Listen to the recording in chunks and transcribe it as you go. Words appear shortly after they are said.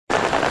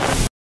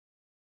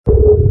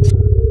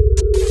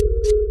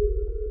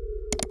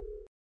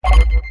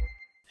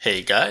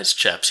Hey guys,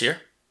 Chaps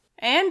here.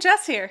 And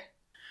Jess here.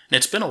 And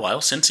it's been a while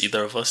since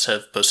either of us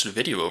have posted a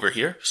video over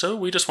here, so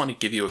we just want to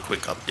give you a quick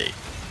update.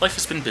 Life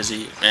has been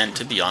busy, and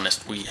to be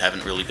honest, we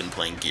haven't really been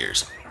playing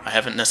Gears. I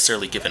haven't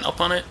necessarily given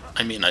up on it.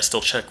 I still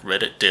check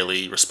Reddit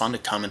daily, respond to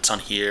comments on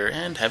here,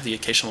 and have the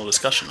occasional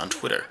discussion on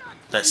Twitter.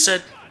 That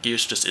said,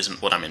 Gears just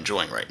isn't what I'm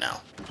enjoying right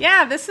now.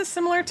 Yeah, this is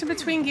similar to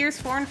between Gears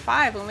 4 and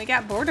 5 when we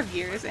got bored of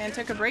Gears and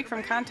took a break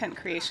from content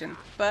creation.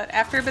 But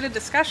after a bit of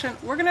discussion,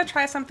 we're going to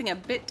try something a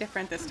bit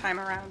different this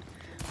time around.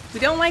 We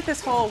don't like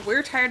this whole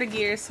 "we're tired of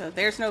Gears, so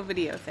there's no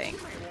video" thing.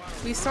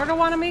 We sort of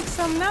want to make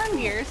some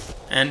non-Gears.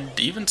 And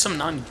even some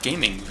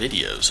non-gaming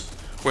videos.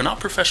 We're not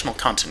professional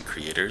content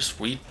creators,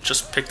 we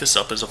just picked this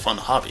up as a fun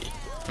hobby.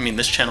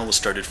 This channel was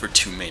started for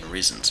two main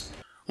reasons.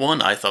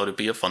 One, I thought it'd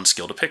be a fun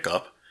skill to pick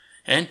up.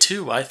 And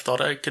two, I thought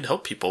I could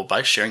help people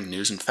by sharing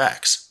news and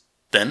facts.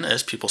 Then,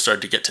 as people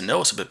started to get to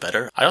know us a bit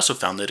better, I also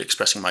found that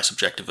expressing my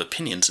subjective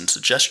opinions and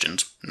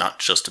suggestions, not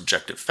just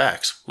objective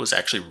facts, was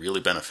actually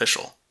really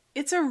beneficial.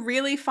 It's a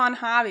really fun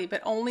hobby,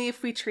 but only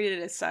if we treat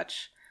it as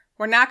such.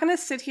 We're not going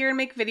to sit here and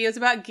make videos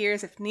about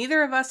Gears if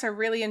neither of us are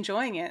really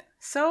enjoying it.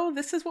 So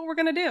this is what we're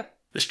going to do.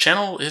 This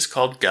channel is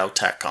called Gao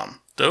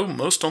Tac-Com, though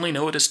most only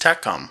know it as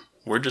Tac-Com.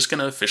 We're just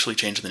going to officially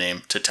change the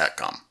name to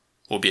Tac-Com.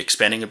 We'll be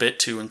expanding a bit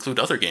to include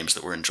other games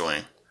that we're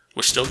enjoying.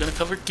 We're still going to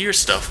cover Gears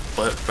stuff,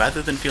 but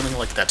rather than feeling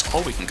like that's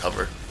all we can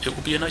cover, it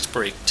will be a nice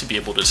break to be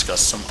able to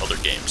discuss some other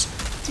games.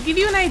 To give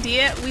you an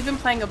idea, we've been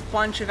playing a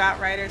bunch of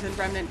Outriders and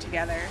Remnant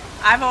together.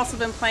 I've also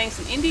been playing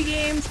some indie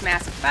games,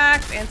 Mass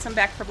Effect, and some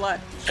Back 4 Blood.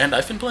 And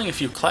I've been playing a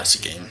few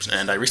classic games,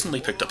 and I recently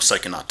picked up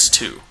Psychonauts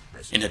 2.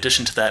 In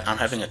addition to that, I'm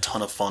having a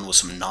ton of fun with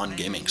some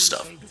non-gaming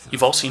stuff.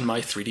 You've all seen my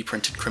 3D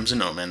printed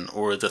Crimson Omen,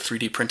 or the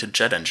 3D printed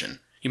Jet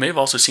Engine. You may have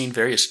also seen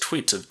various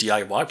tweets of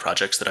DIY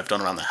projects that I've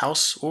done around the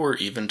house, or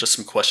even just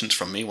some questions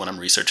from me when I'm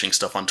researching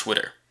stuff on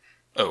Twitter.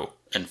 Oh,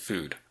 and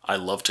food. I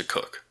love to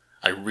cook.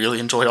 I really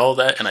enjoy all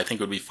that, and I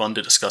think it would be fun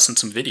to discuss in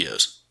some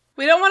videos.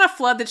 We don't want to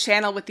flood the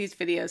channel with these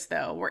videos,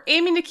 though. We're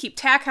aiming to keep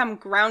Tac-Com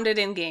grounded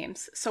in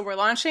games, so we're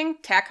launching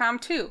Tac-Com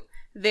 2.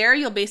 There,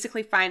 you'll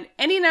basically find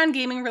any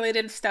non-gaming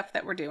related stuff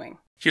that we're doing.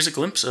 Here's a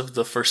glimpse of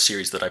the first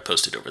series that I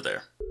posted over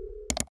there.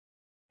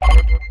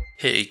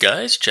 Hey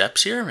guys,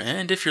 Chaps here,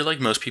 and if you're like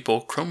most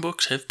people,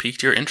 Chromebooks have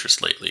piqued your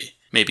interest lately.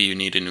 Maybe you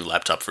need a new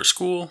laptop for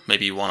school,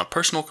 maybe you want a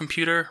personal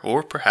computer,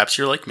 or perhaps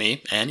you're like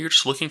me, and you're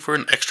just looking for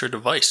an extra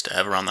device to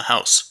have around the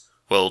house.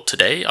 Well,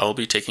 today I'll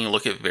be taking a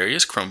look at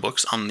various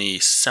Chromebooks on the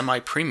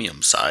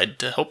semi-premium side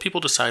to help people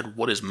decide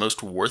what is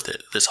most worth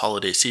it this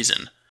holiday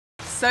season.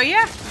 So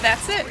yeah,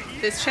 that's it.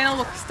 This channel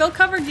will still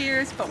cover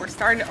Gears, but we're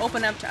starting to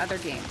open up to other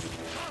games.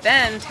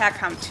 Then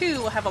Tac-Com 2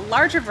 will have a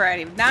larger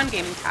variety of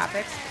non-gaming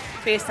topics,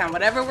 based on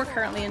whatever we're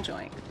currently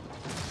enjoying.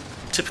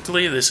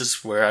 Typically, this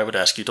is where I would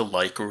ask you to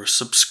like or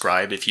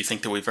subscribe if you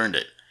think that we've earned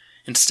it.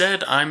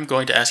 Instead, I'm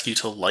going to ask you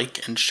to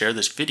like and share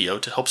this video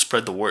to help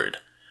spread the word.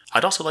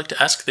 I'd also like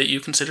to ask that you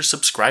consider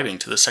subscribing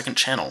to the second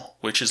channel,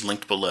 which is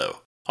linked below.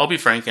 I'll be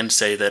frank and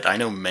say that I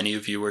know many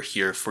of you are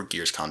here for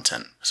Gears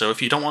content, so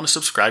if you don't want to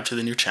subscribe to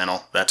the new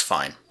channel, that's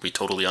fine. We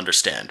totally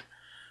understand.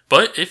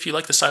 But if you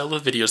like the style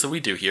of videos that we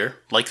do here,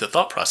 like the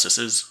thought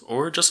processes,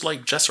 or just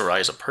like Jess or I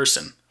as a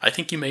person, I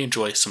think you may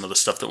enjoy some of the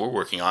stuff that we're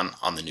working on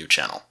the new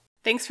channel.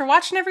 Thanks for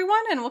watching,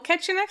 everyone, and we'll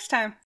catch you next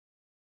time.